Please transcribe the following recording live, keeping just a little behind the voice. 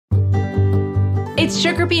It's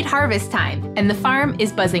sugar beet harvest time, and the farm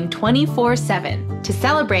is buzzing 24/7. To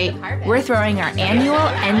celebrate, we're throwing our annual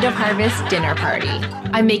end-of-harvest dinner party.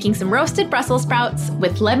 I'm making some roasted Brussels sprouts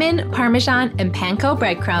with lemon, Parmesan, and panko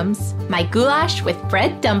breadcrumbs, my goulash with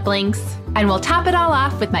bread dumplings, and we'll top it all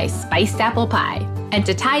off with my spiced apple pie. And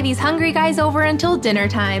to tie these hungry guys over until dinner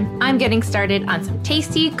time, I'm getting started on some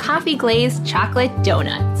tasty coffee-glazed chocolate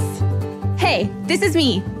donuts. Hey, this is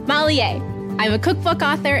me, Molly A. I'm a cookbook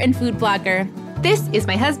author and food blogger. This is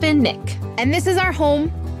my husband, Nick. And this is our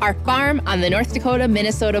home, our farm on the North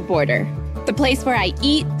Dakota-Minnesota border. The place where I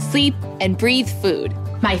eat, sleep, and breathe food.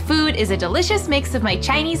 My food is a delicious mix of my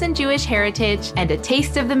Chinese and Jewish heritage and a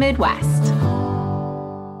taste of the Midwest.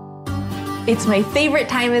 It's my favorite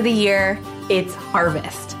time of the year. It's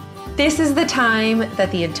harvest. This is the time that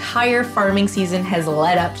the entire farming season has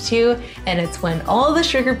led up to, and it's when all the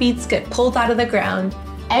sugar beets get pulled out of the ground.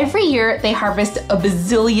 Every year, they harvest a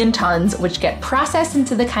bazillion tons, which get processed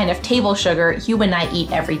into the kind of table sugar you and I eat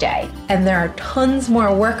every day. And there are tons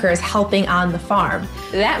more workers helping on the farm.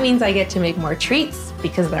 That means I get to make more treats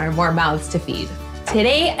because there are more mouths to feed.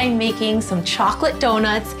 Today, I'm making some chocolate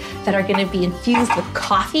donuts that are gonna be infused with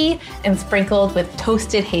coffee and sprinkled with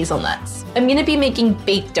toasted hazelnuts. I'm gonna be making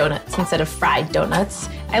baked donuts instead of fried donuts.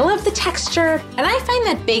 I love the texture, and I find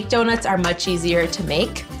that baked donuts are much easier to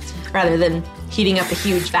make rather than heating up a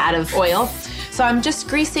huge vat of oil. So I'm just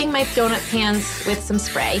greasing my donut pans with some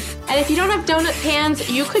spray. And if you don't have donut pans,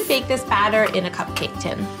 you could bake this batter in a cupcake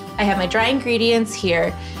tin. I have my dry ingredients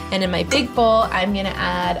here, and in my big bowl, I'm gonna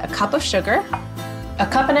add a cup of sugar, a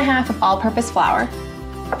cup and a half of all-purpose flour,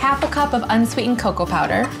 half a cup of unsweetened cocoa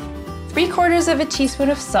powder, 3/4 of a teaspoon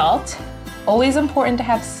of salt. Always important to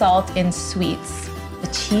have salt in sweets. A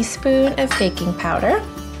teaspoon of baking powder,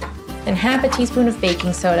 and half a teaspoon of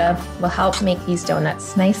baking soda will help make these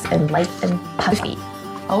donuts nice and light and puffy.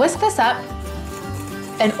 I'll whisk this up,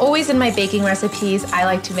 and always in my baking recipes, I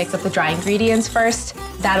like to mix up the dry ingredients first.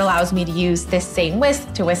 That allows me to use this same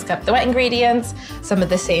whisk to whisk up the wet ingredients, some of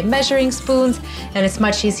the same measuring spoons, and it's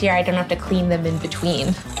much easier. I don't have to clean them in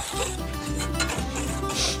between.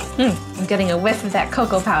 I'm getting a whiff of that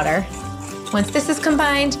cocoa powder. Once this is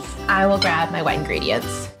combined, I will grab my wet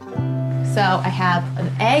ingredients. So I have an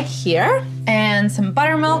egg here and some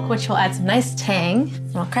buttermilk, which will add some nice tang.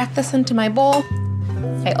 And I'll crack this into my bowl.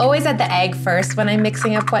 I always add the egg first when I'm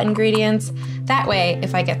mixing up wet ingredients. That way,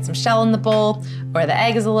 if I get some shell in the bowl or the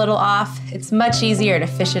egg is a little off, it's much easier to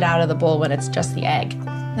fish it out of the bowl when it's just the egg.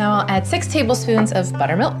 Now I'll add 6 tablespoons of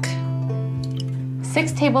buttermilk,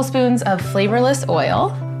 6 tablespoons of flavorless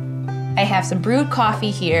oil. I have some brewed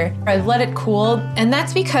coffee here. I've let it cool, and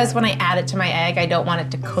that's because when I add it to my egg, I don't want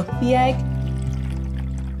it to cook the egg.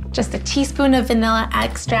 Just a teaspoon of vanilla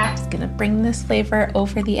extract is gonna bring this flavor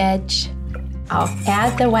over the edge. I'll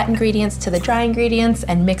add the wet ingredients to the dry ingredients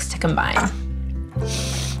and mix to combine.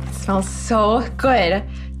 It smells so good.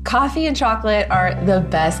 Coffee and chocolate are the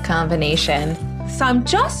best combination. So I'm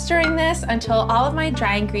just stirring this until all of my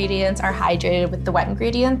dry ingredients are hydrated with the wet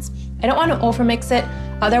ingredients. I don't want to overmix it,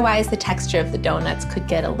 otherwise the texture of the donuts could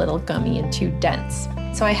get a little gummy and too dense.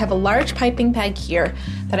 So I have a large piping bag here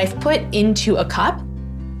that I've put into a cup.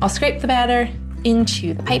 I'll scrape the batter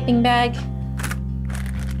into the piping bag.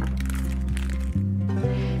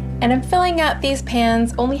 And I'm filling up these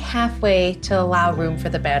pans only halfway to allow room for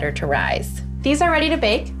the batter to rise. These are ready to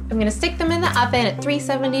bake. I'm gonna stick them in the oven at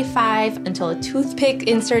 375 until a toothpick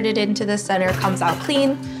inserted into the center comes out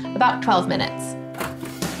clean, about 12 minutes.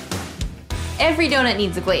 Every donut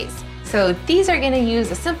needs a glaze. So these are gonna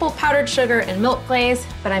use a simple powdered sugar and milk glaze,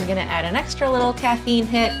 but I'm gonna add an extra little caffeine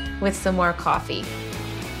hit with some more coffee.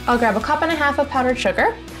 I'll grab a cup and a half of powdered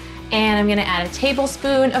sugar, and I'm gonna add a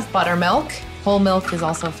tablespoon of buttermilk. Whole milk is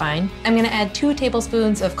also fine. I'm gonna add 2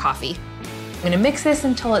 tablespoons of coffee. I'm gonna mix this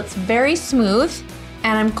until it's very smooth,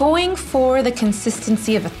 and I'm going for the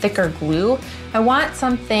consistency of a thicker glue. I want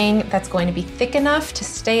something that's going to be thick enough to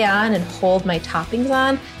stay on and hold my toppings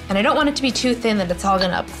on, and I don't want it to be too thin that it's all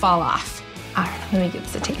gonna fall off. All right, let me give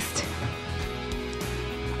this a taste.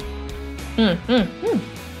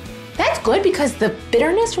 That's good because the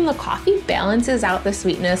bitterness from the coffee balances out the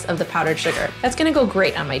sweetness of the powdered sugar. That's gonna go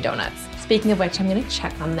great on my donuts. Speaking of which, I'm gonna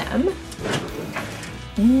check on them.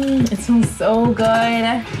 It smells so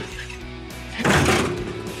good.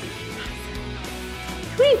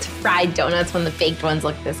 Who eats fried donuts when the baked ones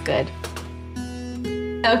look this good?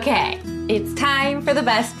 Okay, it's time for the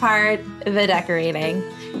best part, the decorating.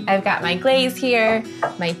 I've got my glaze here,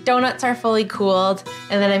 my donuts are fully cooled,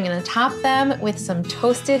 and then I'm gonna top them with some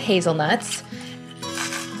toasted hazelnuts.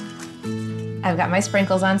 I've got my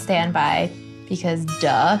sprinkles on standby because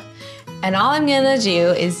duh. And all I'm gonna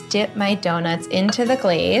do is dip my donuts into the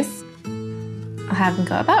glaze. I'll have them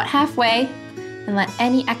go about halfway and let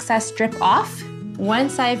any excess drip off.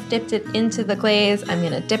 Once I've dipped it into the glaze, I'm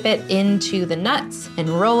gonna dip it into the nuts and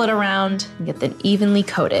roll it around and get them evenly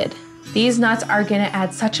coated. These nuts are gonna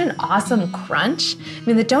add such an awesome crunch. I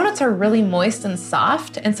mean, the donuts are really moist and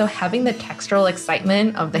soft, and so having the textural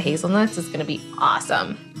excitement of the hazelnuts is gonna be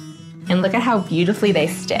awesome. And look at how beautifully they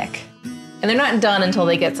stick. And they're not done until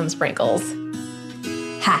they get some sprinkles.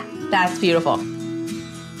 Ha, that's beautiful.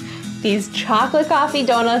 These chocolate coffee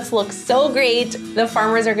donuts look so great. The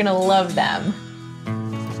farmers are gonna love them.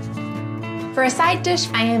 For a side dish,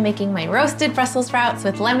 I am making my roasted Brussels sprouts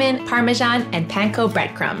with lemon, Parmesan, and panko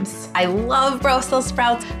breadcrumbs. I love Brussels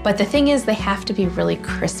sprouts, but the thing is they have to be really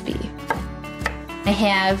crispy. I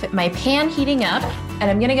have my pan heating up, and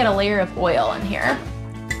I'm gonna get a layer of oil in here.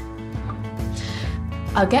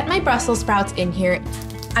 I'll get my Brussels sprouts in here.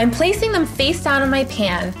 I'm placing them face down in my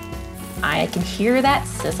pan. I can hear that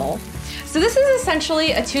sizzle. So this is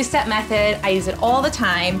essentially a two-step method. I use it all the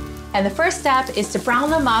time. And the first step is to brown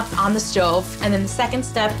them up on the stove. And then the second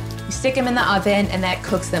step, you stick them in the oven and that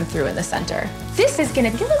cooks them through in the center. This is gonna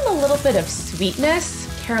give them a little bit of sweetness,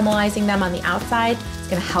 caramelizing them on the outside. It's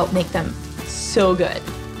gonna help make them so good.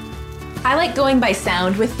 I like going by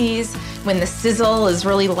sound with these. When the sizzle is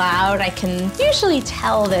really loud, I can usually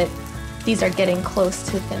tell that these are getting close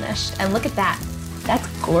to finished. And look at that, that's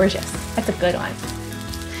gorgeous. That's a good one.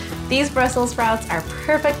 These Brussels sprouts are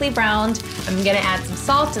perfectly browned. I'm gonna add some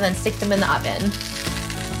salt and then stick them in the oven.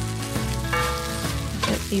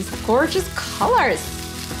 Look at these gorgeous colors.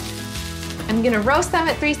 I'm gonna roast them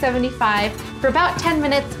at 375 for about 10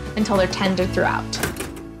 minutes until they're tender throughout.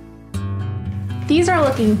 These are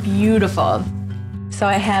looking beautiful. So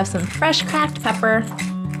I have some fresh cracked pepper,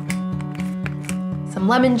 some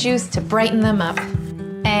lemon juice to brighten them up,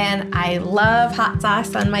 and I love hot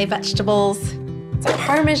sauce on my vegetables. Some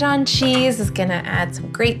Parmesan cheese is gonna add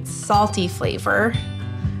some great salty flavor.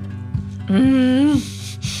 I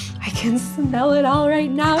can smell it all right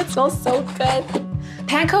now. It smells so good.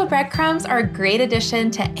 Panko breadcrumbs are a great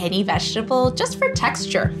addition to any vegetable just for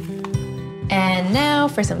texture. And now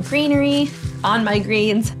for some greenery on my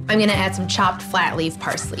greens, I'm gonna add some chopped flat leaf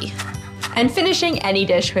parsley. And finishing any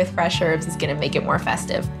dish with fresh herbs is gonna make it more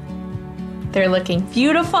festive. They're looking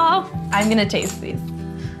beautiful. I'm gonna taste these.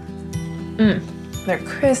 They're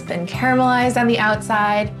crisp and caramelized on the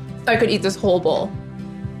outside. I could eat this whole bowl.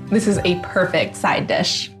 This is a perfect side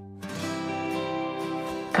dish.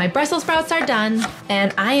 My Brussels sprouts are done,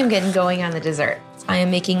 and I am getting going on the dessert. I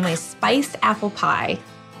am making my spiced apple pie,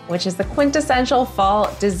 which is the quintessential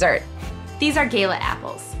fall dessert. These are Gala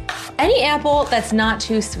apples. Any apple that's not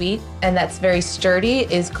too sweet and that's very sturdy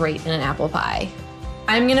is great in an apple pie.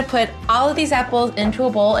 I'm gonna put all of these apples into a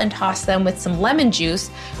bowl and toss them with some lemon juice,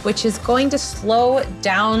 which is going to slow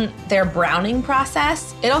down their browning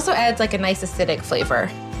process. It also adds like a nice acidic flavor.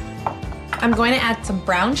 I'm going to add some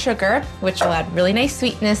brown sugar, which will add really nice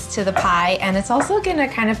sweetness to the pie, and it's also gonna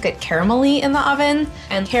kind of get caramelly in the oven,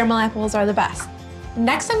 and caramel apples are the best.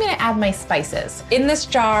 Next, I'm gonna add my spices. In this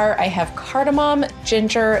jar, I have cardamom,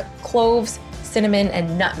 ginger, cloves, cinnamon,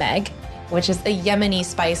 and nutmeg, which is a Yemeni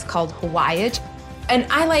spice called hawaj. And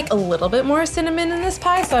I like a little bit more cinnamon in this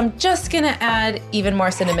pie, so I'm just gonna add even more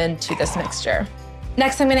cinnamon to this mixture.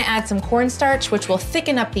 Next, I'm gonna add some cornstarch, which will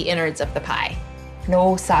thicken up the innards of the pie.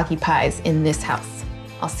 No soggy pies in this house.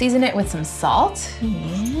 I'll season it with some salt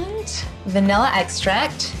and vanilla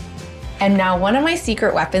extract. And now one of my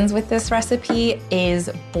secret weapons with this recipe is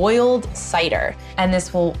boiled cider. And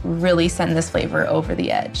this will really send this flavor over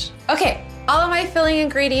the edge. Okay, all of my filling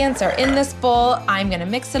ingredients are in this bowl. I'm gonna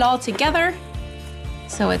mix it all together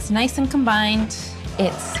so it's nice and combined.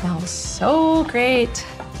 It smells so great.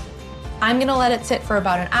 I'm gonna let it sit for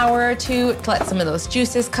about an hour or two to let some of those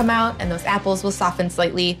juices come out and those apples will soften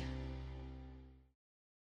slightly.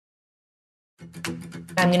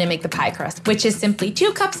 I'm gonna make the pie crust, which is simply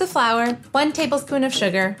 2 cups of flour, 1 tablespoon of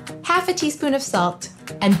sugar, half a teaspoon of salt,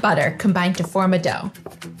 and butter combined to form a dough.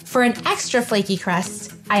 For an extra flaky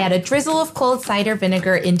crust, I add a drizzle of cold cider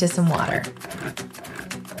vinegar into some water.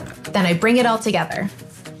 Then I bring it all together.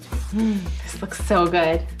 This looks so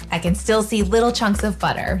good. I can still see little chunks of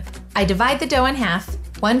butter. I divide the dough in half,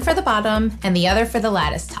 one for the bottom and the other for the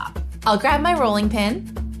lattice top. I'll grab my rolling pin.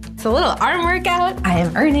 It's a little arm workout. I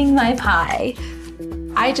am earning my pie.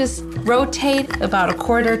 I just rotate about a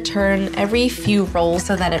quarter turn every few rolls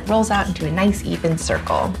so that it rolls out into a nice even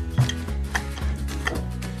circle.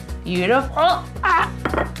 Beautiful.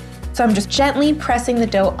 So I'm just gently pressing the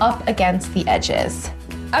dough up against the edges.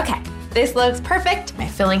 Okay, this looks perfect. My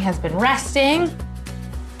filling has been resting.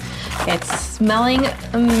 It's smelling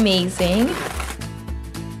amazing.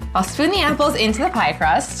 I'll spoon the apples into the pie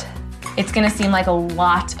crust. It's gonna seem like a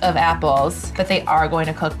lot of apples, but they are going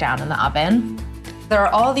to cook down in the oven. There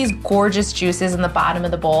are all these gorgeous juices in the bottom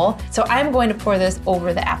of the bowl, so I'm going to pour this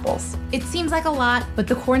over the apples. It seems like a lot, but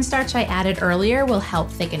the cornstarch I added earlier will help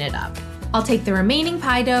thicken it up. I'll take the remaining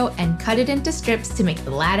pie dough and cut it into strips to make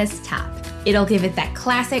the lattice top. It'll give it that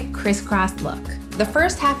classic crisscross look. The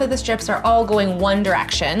first half of the strips are all going one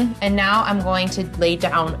direction, and now I'm going to lay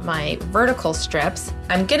down my vertical strips.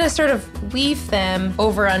 I'm gonna sort of weave them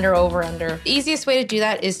over, under, over, under. The easiest way to do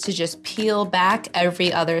that is to just peel back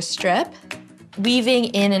every other strip, weaving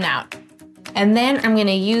in and out. And then I'm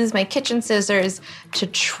gonna use my kitchen scissors to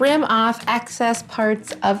trim off excess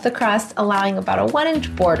parts of the crust, allowing about a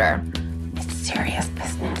 1-inch border. It's serious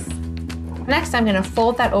business. Next, I'm gonna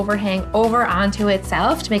fold that overhang over onto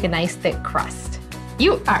itself to make a nice thick crust.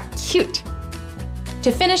 You are cute.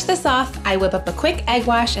 To finish this off, I whip up a quick egg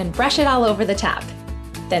wash and brush it all over the top.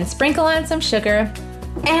 Then sprinkle on some sugar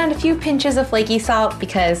and a few pinches of flaky salt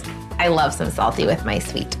because I love some salty with my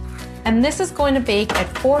sweet. And this is going to bake at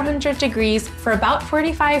 400 degrees for about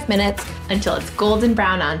 45 minutes until it's golden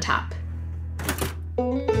brown on top.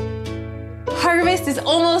 Harvest is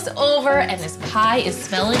almost over and this pie is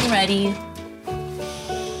smelling ready.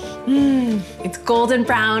 It's golden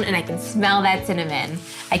brown and I can smell that cinnamon.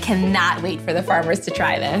 I cannot wait for the farmers to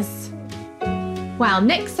try this. While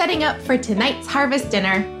Nick's setting up for tonight's harvest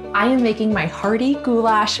dinner, I am making my hearty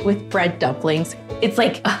goulash with bread dumplings. It's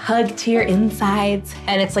like a hug to your insides,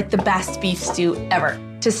 and it's like the best beef stew ever.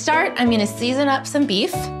 To start, I'm gonna season up some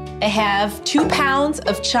beef. I have 2 pounds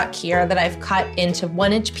of chuck here that I've cut into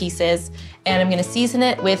 1-inch pieces, and I'm gonna season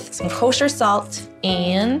it with some kosher salt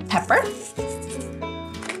and pepper.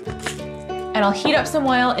 And I'll heat up some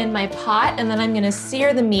oil in my pot, and then I'm gonna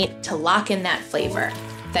sear the meat to lock in that flavor.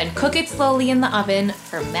 Then cook it slowly in the oven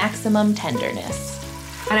for maximum tenderness.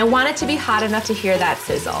 And I want it to be hot enough to hear that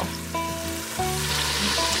sizzle.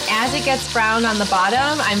 As it gets browned on the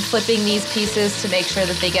bottom, I'm flipping these pieces to make sure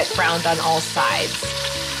that they get browned on all sides.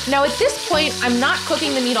 Now at this point, I'm not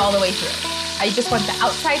cooking the meat all the way through. I just want the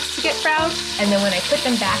outsides to get browned, and then when I put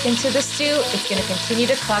them back into the stew, it's gonna continue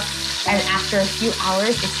to cook, and after a few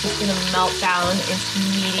hours, it's just gonna melt down into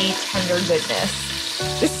meaty, tender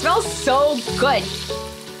goodness. This smells so good.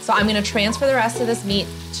 So I'm gonna transfer the rest of this meat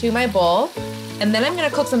to my bowl, and then I'm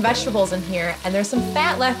gonna cook some vegetables in here, and there's some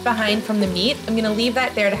fat left behind from the meat. I'm gonna leave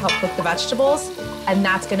that there to help cook the vegetables, and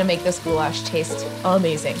that's gonna make this goulash taste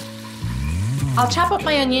amazing. I'll chop up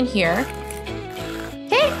my onion here.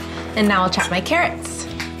 Okay, and now I'll chop my carrots.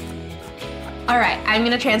 All right, I'm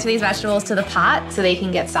gonna transfer these vegetables to the pot so they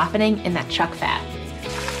can get softening in that chuck fat.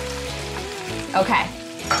 Okay,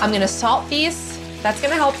 I'm gonna salt these. That's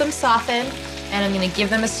gonna help them soften, and I'm gonna give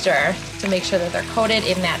them a stir to make sure that they're coated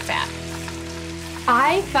in that fat.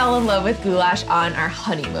 I fell in love with goulash on our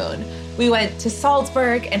honeymoon. We went to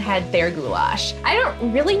Salzburg and had their goulash. I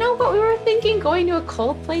don't really know what we were thinking going to a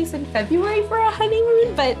cold place in February for a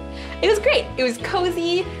honeymoon, but it was great. It was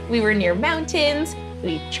cozy. We were near mountains.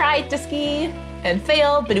 We tried to ski and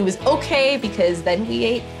failed, but it was okay because then we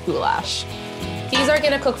ate goulash. These are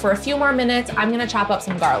gonna cook for a few more minutes. I'm gonna chop up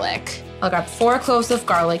some garlic. I'll grab 4 cloves of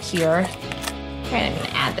garlic here. Okay, I'm gonna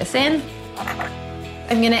add this in.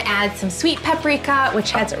 I'm gonna add some sweet paprika,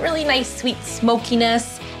 which adds a really nice sweet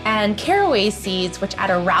smokiness, and caraway seeds, which add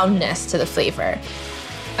a roundness to the flavor.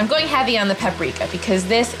 I'm going heavy on the paprika because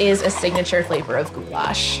this is a signature flavor of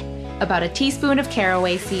goulash. About a teaspoon of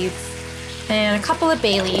caraway seeds and a couple of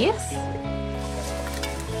bay leaves.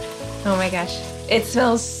 Oh my gosh, it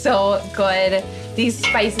smells so good. These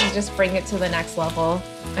spices just bring it to the next level.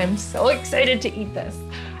 I'm so excited to eat this.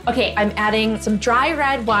 Okay, I'm adding some dry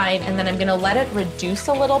red wine, and then I'm gonna let it reduce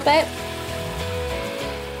a little bit.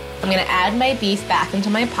 I'm gonna add my beef back into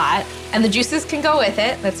my pot, and the juices can go with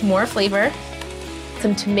it. That's more flavor.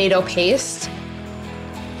 Some tomato paste,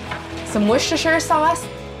 some Worcestershire sauce,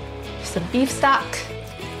 some beef stock,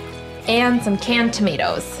 and some canned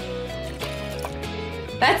tomatoes.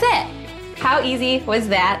 That's it. How easy was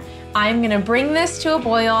that? I'm gonna bring this to a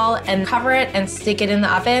boil and cover it and stick it in the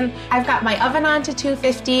oven. I've got my oven on to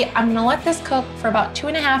 250. I'm gonna let this cook for about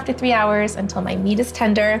 2.5 to 3 hours until my meat is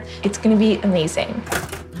tender. It's gonna be amazing.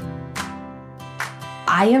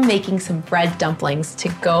 I am making some bread dumplings to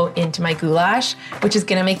go into my goulash, which is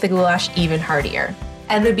gonna make the goulash even heartier.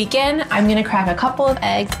 And to begin, I'm gonna crack a couple of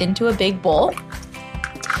eggs into a big bowl.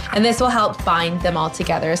 And this will help bind them all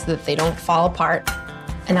together so that they don't fall apart.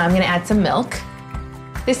 And now I'm gonna add some milk.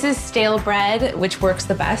 This is stale bread, which works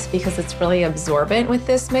the best because it's really absorbent with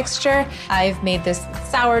this mixture. I've made this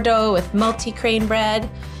sourdough with multi-grain bread.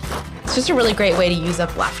 It's just a really great way to use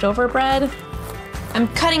up leftover bread. I'm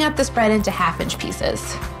cutting up this bread into 1/2-inch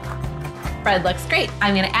pieces. Bread looks great.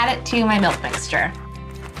 I'm gonna add it to my milk mixture.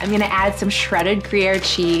 I'm gonna add some shredded Gruyere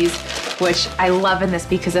cheese, which I love in this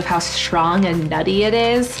because of how strong and nutty it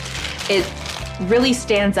is. It really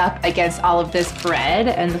stands up against all of this bread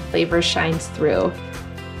and the flavor shines through.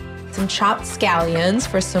 Some chopped scallions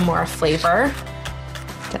for some more flavor.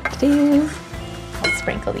 I'll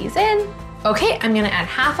sprinkle these in. Okay, I'm gonna add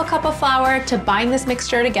 1/2 cup of flour to bind this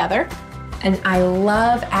mixture together. And I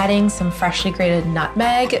love adding some freshly grated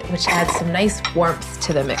nutmeg, which adds some nice warmth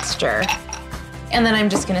to the mixture. And then I'm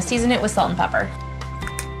just gonna season it with salt and pepper.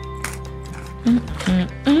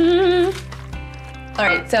 All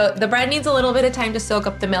right, so the bread needs a little bit of time to soak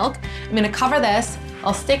up the milk. I'm gonna cover this,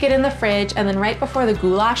 I'll stick it in the fridge, and then right before the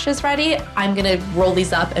goulash is ready, I'm gonna roll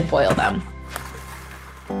these up and boil them.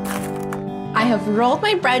 I have rolled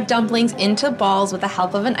my bread dumplings into balls with the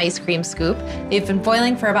help of an ice cream scoop. They've been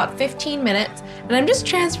boiling for about 15 minutes, and I'm just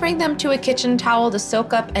transferring them to a kitchen towel to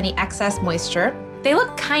soak up any excess moisture. They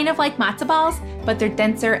look kind of like matzo balls, but they're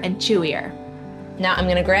denser and chewier. Now I'm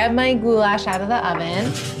gonna grab my goulash out of the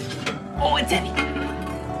oven. Oh, it's heavy.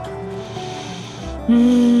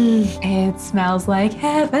 It smells like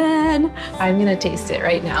heaven. I'm gonna taste it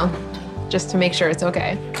right now, just to make sure it's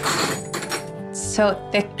okay. So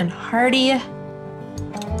thick and hearty.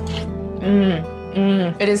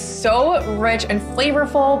 It is so rich and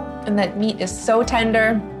flavorful, and that meat is so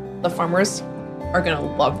tender. The farmers are gonna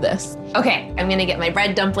love this. Okay, I'm gonna get my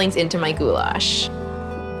bread dumplings into my goulash.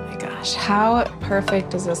 Oh my gosh, how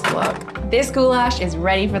perfect does this look? This goulash is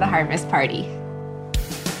ready for the harvest party.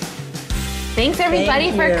 Thanks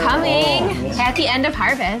everybody for coming. Happy end of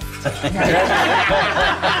harvest.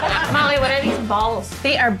 Molly, what are these balls?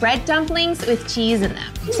 They are bread dumplings with cheese in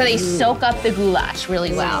them. So they soak up the goulash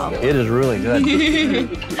really well. It is really good.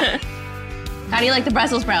 How do you like the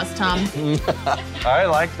Brussels sprouts, Tom? I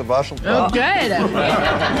like the Brussels sprouts. Good.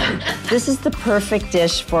 This is the perfect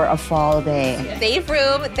dish for a fall day. Save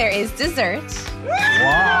room, there is dessert.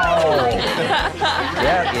 Wow.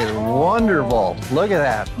 That is wonderful. Look at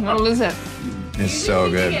that. What is it? It's so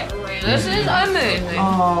good. This is amazing.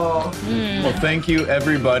 Well, thank you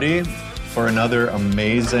everybody for another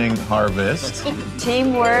amazing harvest.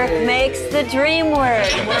 Teamwork makes the dream work.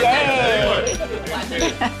 Yay!